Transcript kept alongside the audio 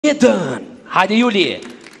10. Hajde, Juli.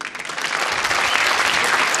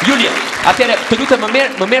 Juli, atëre, të lutem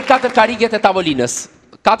më merr 4 kariget e tavolinës.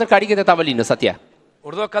 4 kariget e tavolinës atje.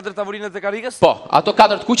 Urdo 4 tavolinat e karrigës? Po, ato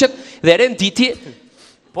 4 të kuqet dhe renditi.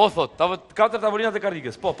 Po, thot, 4 tavolinat e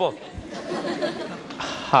karrigës, po.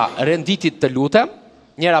 Ha, renditit të lutem,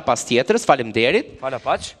 njëra pas tjetrës, faleminderit. Fala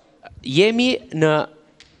paq. Jemi në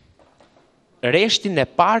rreshtin e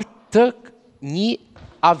parë të një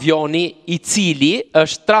avioni i cili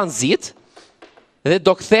është tranzit dhe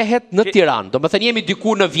do kthehet në Tiranë. Do më thënë jemi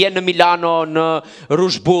diku në Vjenë, në Milano, në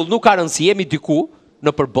Rushbull, nuk ka rëndësi, jemi diku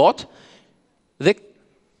në përbot dhe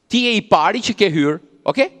ti e i pari që ke hyrë,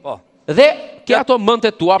 oke? Po. Dhe ke ato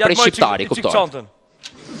mënte tua prej shqiptari, kuptohet.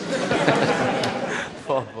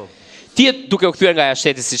 Po. Ti e duke u kthyer nga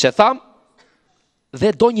jashteti, siç e tham,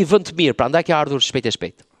 dhe do një vend të mirë, prandaj ke ardhur shpejt e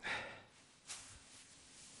shpejt.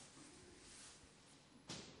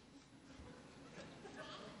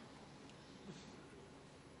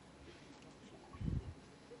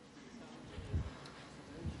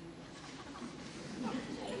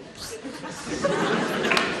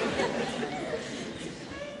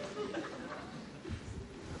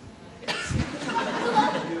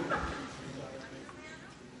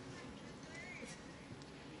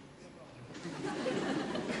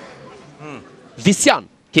 Visjan,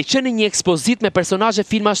 ke qenë një ekspozit me personazhe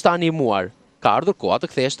filmash të animuar. Ka ardhur koha të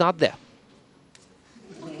kthehesh në atë.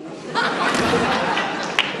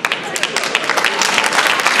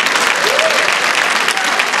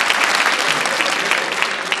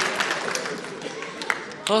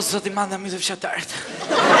 O, zoti manda mi të fshatarët.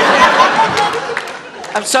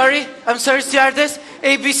 I'm sorry, stewardess.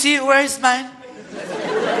 ABC, where is mine?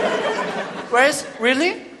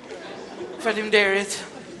 Really? Faleminderit.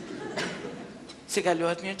 Si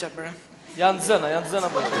kaluat mirë që përë? Janë zëna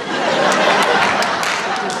për.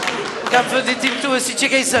 Kam vëndin tim tu e si që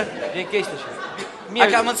kej zënë. Vjen keq të shumë. A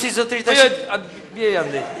ka mundësi zotëri të shumë? Bje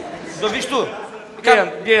janë dhe. Do vish tu?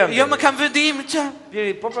 Bje janë. Jo, më kam vëndim që.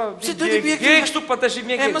 Bjeri, po pra, Si du t'i bje bje kështu pa të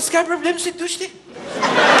shim E, më s'ka problem si dushti.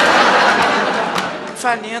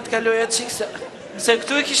 Fani, të kaloj atë qikë se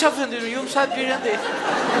këtu e kisha vëndin, ju më sa të bjeri janë dhe.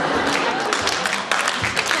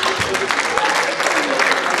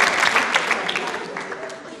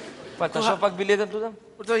 Pa, të shoh pak biletën të tëmë?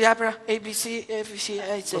 Urdo, ja pra, ABC, FBC,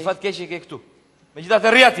 AIC. Po fat keq e ke këtu. Me gjitha të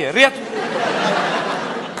ri atje.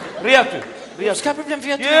 S'ka problem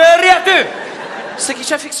vjetë. Ri aty! Se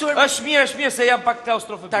kisha fiksuar... është mirë, se jam pak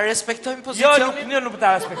klaustrofobik. Ta respektojmë Jo, pozicionin? nuk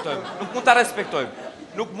ta respektojmë.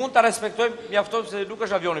 Nuk mund ta respektojmë, mjaftojmë se nuk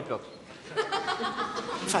është avioni plot.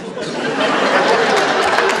 Faj.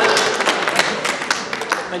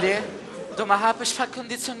 Me le, do ma hapësh pak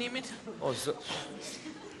kondicionimit? O, zë...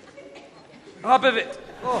 Hape vetë.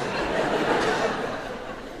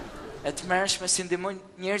 E të mërshme si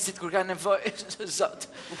ndimojnë njerëzit kur ka nevojë, zot.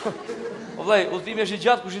 O vlaj, udhëtimi është i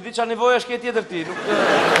gjatë, kush i di qa nevojë është ke tjetër ti, nuk të...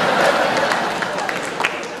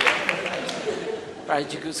 Pra i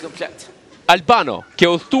gjykus komplet. Albano, ke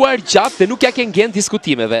udhëtuar gjatë dhe nuk ja ke ngjen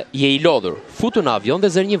diskutimeve. Je i lodhur. Futu në avion dhe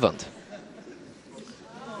zër një vend.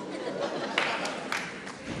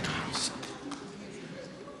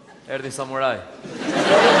 Erdi samuraj.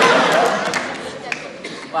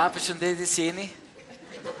 Ma, përshëndeti si jeni?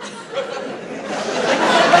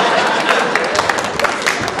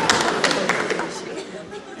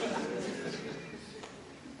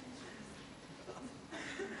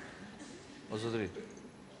 O zotëri,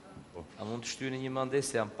 a mund të shtyni një mandes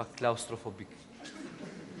se jam pak klaustrofobik?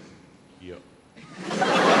 Jo.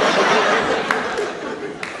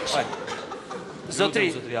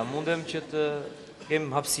 Zotëri, a mundem që të kem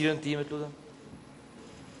hapësirën time të lutem?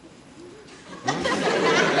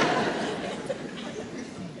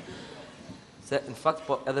 Se në fakt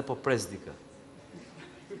edhe po pres dikë.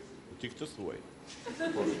 Ti këtë thuaj.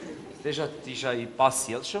 Tesha t'isha i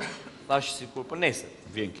pasjellshëm, thash sikur për nesër.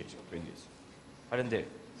 Vjen keq, prindis.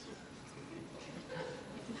 Faleminderit.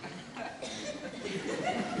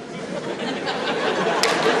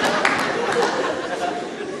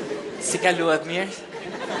 si kaluat mirë?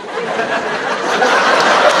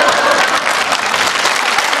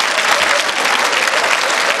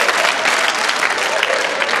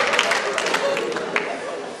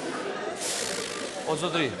 O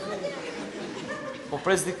zotëri, po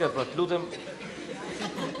pres dikë, pra të lutem.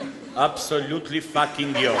 Absolutely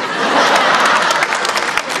fucking jo.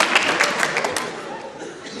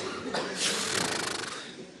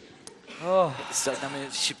 Sot me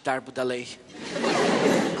shqiptar budallej.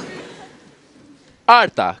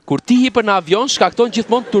 Arta, kur ti hipër në avion, shkakton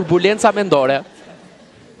gjithmonë turbulenca mendore.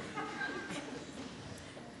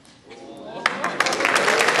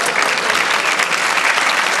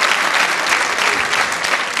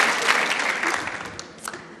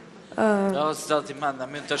 zoti manda,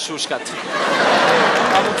 më të shushkat.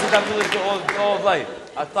 A mund të ta mbyllesh o vllai.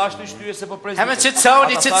 Ata është shtyje se po presin. Ha më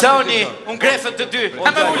qetësoni, unë grefët të dy.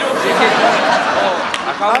 Ha më ulu.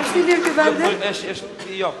 A ka Është i lirë ky vendi?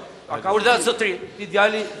 është jo. A ka Urdhë zotri. ti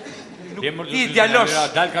djali ti djalosh.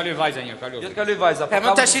 Dal kaloj vajza një, kaloj. Jo të kaloj vajza. Ha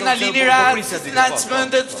më tash na lini ra, na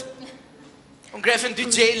çmendet. Unë grefën dy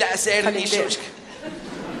gjela se erdhi një shushk.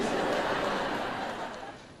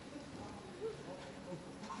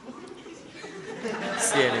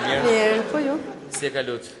 Si jeni mirë? Mirë, po ju? Si e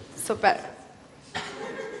kalut? Super.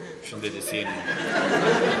 Shëndetje si jeni.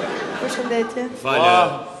 Përshëndetje. Falë,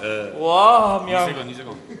 Ua, një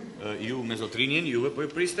sekond. Ju me zotrinin, juve po ju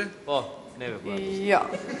priste? Po, neve po. Jo.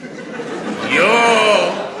 Jo!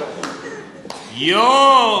 Jo!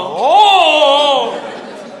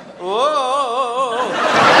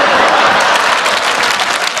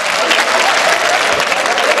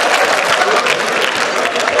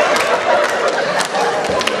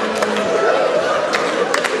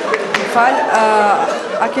 Fal,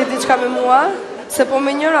 a ke diçka me mua? Se po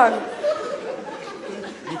me njëron.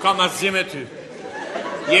 Nuk kam asgjë me ty.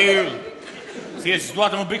 Je yll. Si e s'dua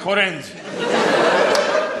të më bëj korrent.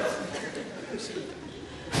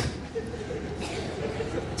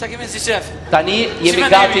 Qa kemi si shef? Tani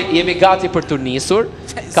jemi gati për të nisur.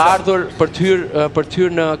 Ka ardhur për të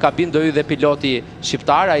hyrë në kabinë do hy dhe piloti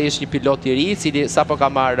shqiptar, ai është një pilot i ri i cili sapo ka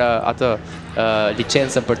marrë atë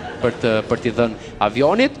licencën për t'i dhënë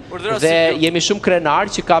avionit dhe jemi shumë krenar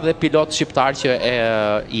që ka dhe pilot shqiptar që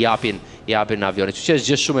i japin avionit. Që është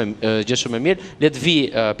gjë shumë e mirë. Le të vi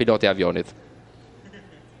piloti i avionit.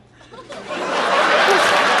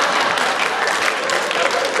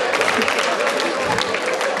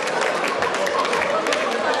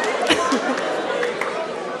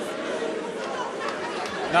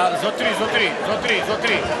 Na, zotri.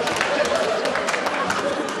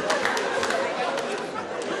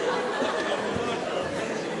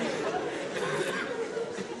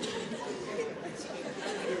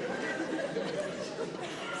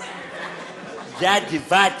 Gjatë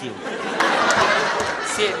Vati,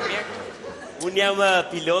 Si e mirë? unë jam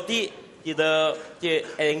piloti që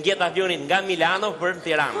e ngjet avionin nga Milano për në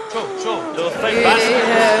Tiranë. Do të thoj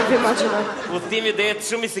bashkë, Imagjinoj. udhëtimi do jetë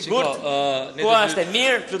shumë i sigurt. Koha është e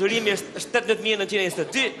mirë, fluturimi është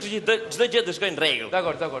 18.922, kështu që çdo gjë do shkojnë në rregull.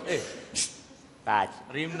 Dakor. Paq.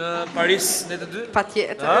 Rrim në Paris ne të dy?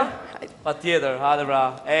 Patjetër. Patjetër, hajde pra.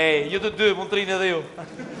 Ju të dy mund të rini edhe ju.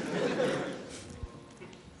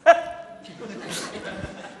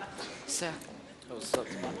 Se. O zot.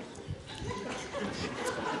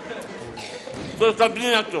 Ku është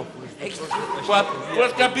kabina këtu? Ku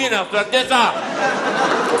është kabina këtu? Atesa!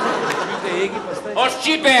 O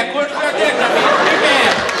Shqipe, ku është atesa? Shqipe!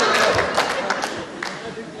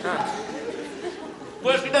 Ku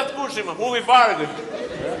është këtë të kushim, huvi farë këtë.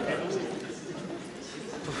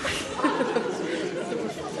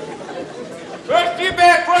 O Shqipe,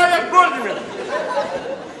 ku është të kushim?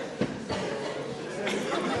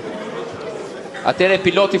 Atëre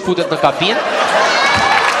piloti futet në kabinë.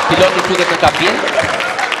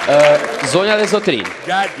 Zonja dhe zotrin.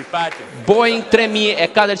 Gjatë, paqë. Boeing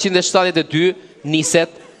 3472 niset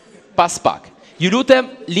pas pak. Ju lutem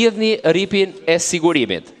lidhni ripin e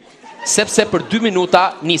sigurimit, sepse për 2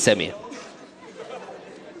 minuta nisemi.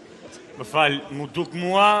 Më fal, mu duk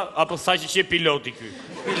mua apo sa që je piloti ky?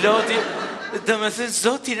 Piloti, dhe me thënë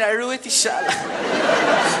zoti na ruajt inshallah.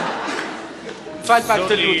 Fal pak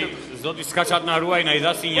të lutem. Zoti s'ka qatë na ruaj, na i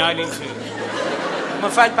dha sinjalin që... Më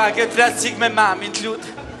fal pak, e flas çik me mamin, të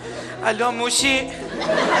lutem. Alo, mushi.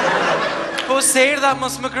 Po se erdha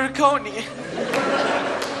mos më kërkoni.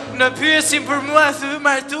 Në pyesin për mua, thuj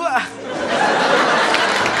martua.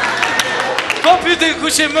 Po pyetën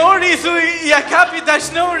kush e mori, thuj ja kapi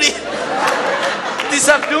dashnori.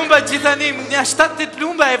 Disa plumba gjithanim, nja 7-8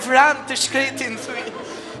 plumba e vran të shkretin, thuj.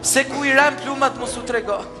 Se ku i ran plumbat mos u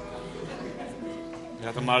trego. Ja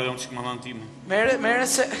të marrë dhe unë që maman time. Mere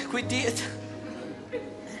se kujtiet.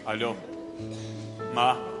 Alo. Ma.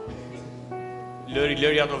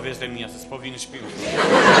 Lëri ato veste mia, se s'po vinë në shpiu.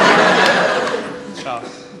 Qa?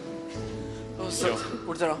 O, sot,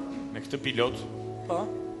 urdhëro. Me këtë pilot, Po?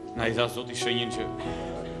 na i dha zoti shënjin që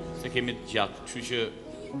se kemi të gjatë, kështu që...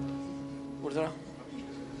 Urdhëro.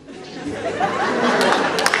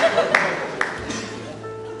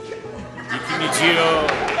 I kimi gjiro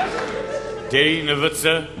deri në VC,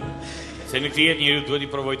 se në këtë jetë njëri duhet i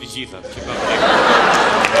provoj të gjitha. Që ka vdek.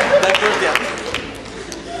 Dakor, tja.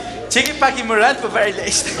 Çeki pak i moral për vari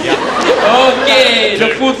leshtë. Okej, në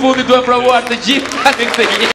fundit duhet provuar të gjitha në këtë jetë.